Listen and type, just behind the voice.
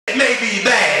It may be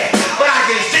bad, but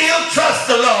I can still trust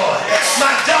the Lord.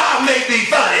 My job may be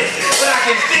funny, but I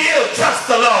can still trust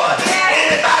the Lord.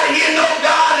 Anybody here know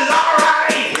God is all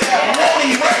right? Won't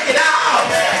he work it out?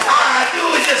 All I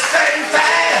do is just stand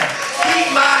fast, keep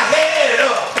my head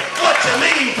up. What you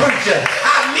mean, preacher?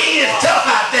 I mean it's tough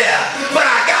out there, but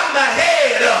I got my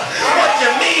head up. What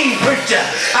you mean, preacher?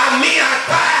 I mean I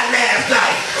cried last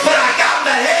night, but I got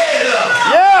my head up.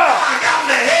 Yeah. I got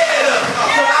my head up,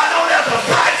 because I know there's a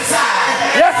bright side.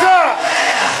 Yes, sir.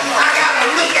 I gotta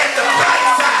look at the bright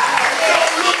side.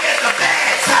 Don't look at the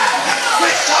bad side.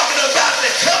 We're talking about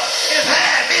the cup is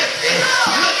half empty.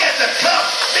 Look at the cup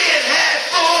being half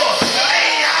full.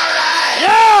 Ain't all right?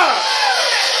 Yeah.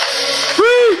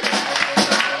 Preach.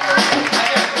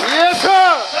 Yes,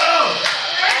 sir. So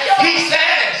he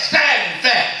said, stand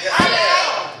fast.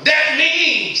 That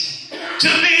means to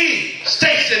be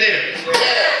stationary.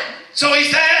 So he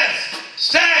says,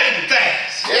 stand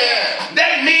fast.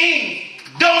 That means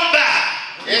don't bow.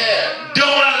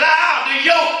 Don't allow the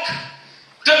yoke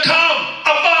to come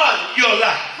upon your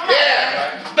life.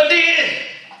 But then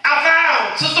I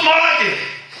found Sister Margie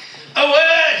a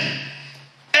word.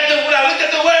 When I looked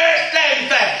at the word stand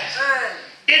fast,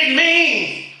 it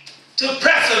means to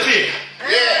persevere.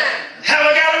 Have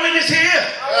I got a witness here?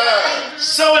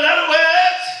 So in other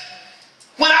words,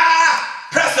 when I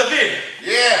persevere,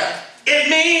 it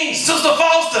means, Sister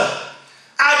Foster,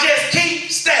 I just keep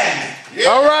standing.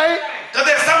 All right. Because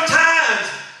there's sometimes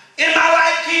in my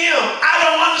life, Kim, I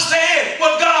don't understand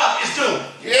what God is doing.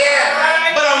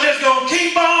 But I'm just going to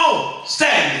keep on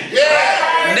standing.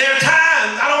 And there are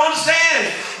times I don't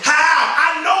understand how.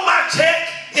 I know my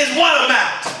check is one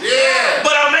amount.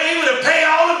 But I'm able to pay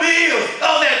all the bills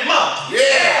of that month.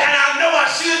 And I know I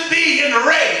should be in the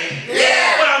red.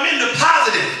 But I'm in the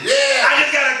positive. I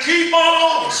just got to keep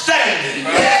on standing.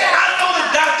 I know the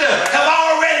doctor have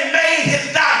already made his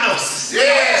diagnosis.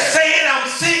 Saying I'm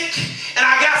sick and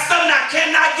I got something I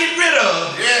cannot get rid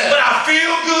of. But I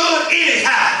feel good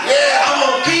anyhow. I'm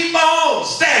going to keep on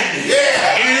standing.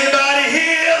 Anybody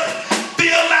here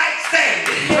feel like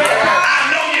standing? I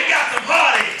know you got some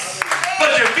heartaches,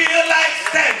 but you feel like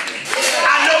standing.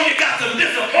 I know you got some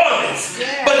disappointments,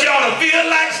 but you ought to feel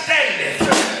like standing.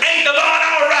 Ain't the Lord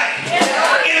all right?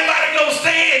 Anybody gonna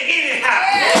stand anyhow?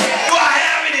 Do I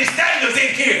have any standards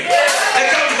in here? That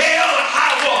come hell or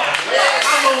high water,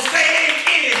 I'm gonna stand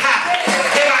anyhow.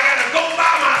 If I gotta go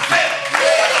by myself,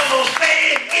 I'm gonna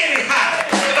stand anyhow.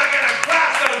 If I gotta cry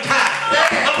sometime,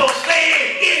 I'm gonna stand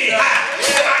anyhow.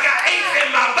 If I got aches in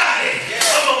my body,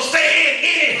 I'm gonna stand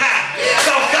anyhow.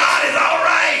 So God is all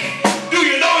right. Do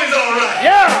you know he's all right?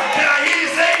 Yeah. Can I hear you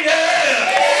say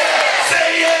yeah?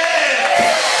 Say yeah.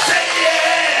 Say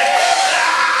yeah.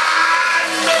 I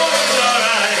know he's all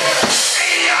right.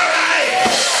 Ain't he all right?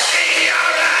 Ain't he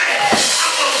all right?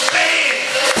 I'm gonna stand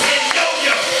and know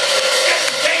you. Just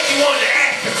in case you wanted to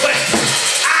ask the question,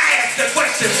 I asked the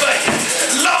question for you.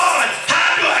 Lord,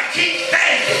 how do I keep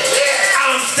standing?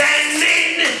 I'm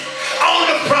standing on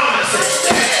the promises.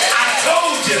 I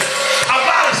told you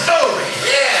about a story.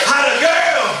 How the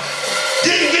girl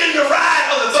didn't get in the ride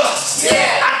of the bus.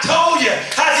 I told you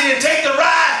how she didn't take the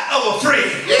ride of a friend.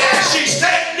 She's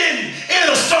standing in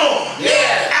a storm.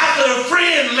 After the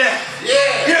friend left,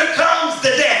 here comes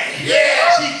the daddy.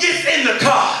 She gets in the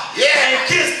car and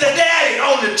kissed the daddy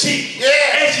on the cheek.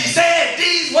 And she said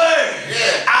these words,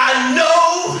 I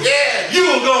know you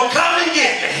were going to come and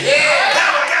get me.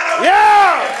 Have I got a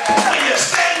when you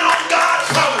stand on God's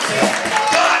promises,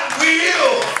 God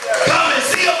will come and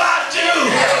see about you.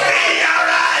 Ain't he all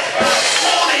right?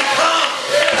 Won't he come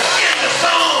in the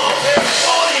storm?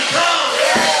 Won't he come?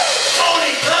 Won't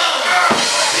he come?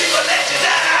 People let you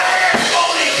down.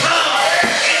 Won't he come?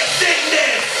 In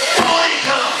sickness. Won't he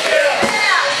come?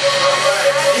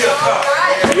 He'll come.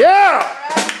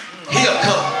 He'll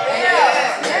come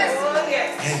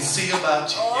and see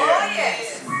about you.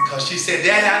 Because she said,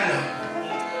 Daddy, I know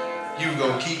you're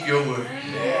going to keep your word.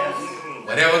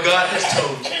 Whatever God has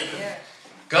told you,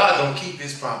 God going to keep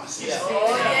his promises.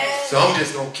 So I'm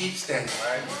just going to keep standing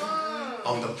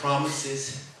on the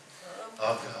promises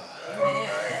of God.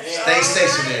 Stay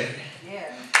stationary.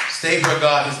 Stay where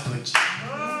God has put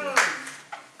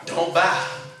you. Don't bow.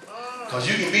 Because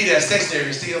you can be there stationary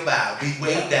and still bow. Be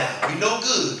weighed down. Be no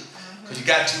good because you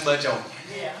got too much on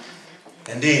you.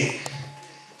 And then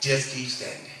just keep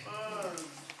standing.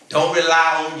 Don't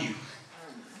rely on you.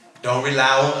 Don't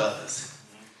rely on others.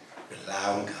 Rely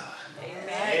on God.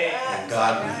 And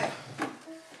God will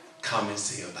come and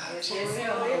see about you.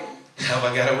 Have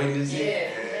I got a witness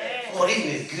here? Oh, isn't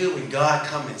it good when God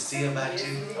come and see about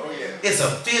you? It's a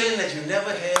feeling that you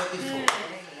never had before.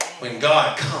 when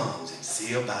God comes and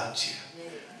see about you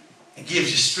and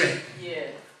gives you strength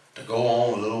to go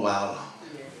on a little while longer.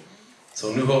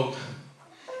 So New Hope,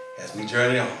 as we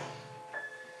journey on,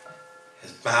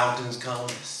 as mountains come,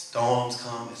 as storms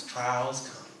come, as trials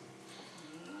come,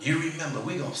 you remember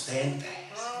we're going to stand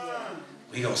fast.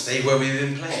 We're going to stay where we've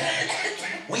been playing.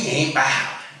 We ain't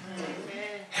bowed.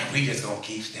 And we just going to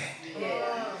keep standing.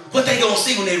 What they going to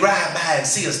see when they ride by and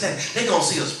see us standing? They going to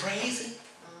see us praising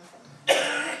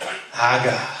our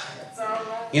God.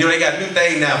 You know, they got a new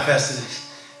thing now, Pastor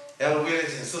Elder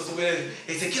Willis and Sister Willis.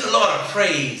 They said, get a Lord a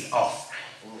praise offering.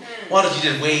 Why don't you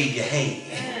just wave your hand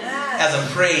as a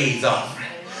praise offering?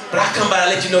 But I come by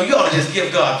and let you know you ought to just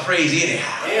give God praise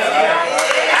anyhow.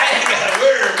 I ain't got to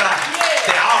worry about it.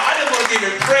 Say, oh, I just want to give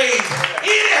him praise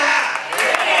anyhow.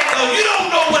 So you don't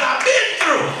know what I've been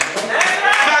through.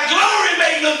 My glory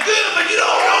may look good, but you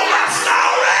don't know my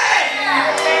story.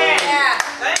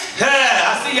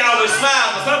 I see y'all with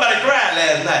smiles, but somebody cried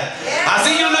last night. I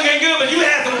see you looking good, but you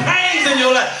had some pains in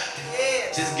your life.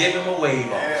 Just give him a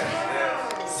wave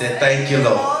off. Say, thank you,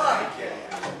 Lord,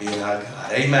 for being our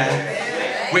God.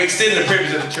 Amen. We're extending the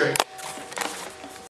privilege of the church.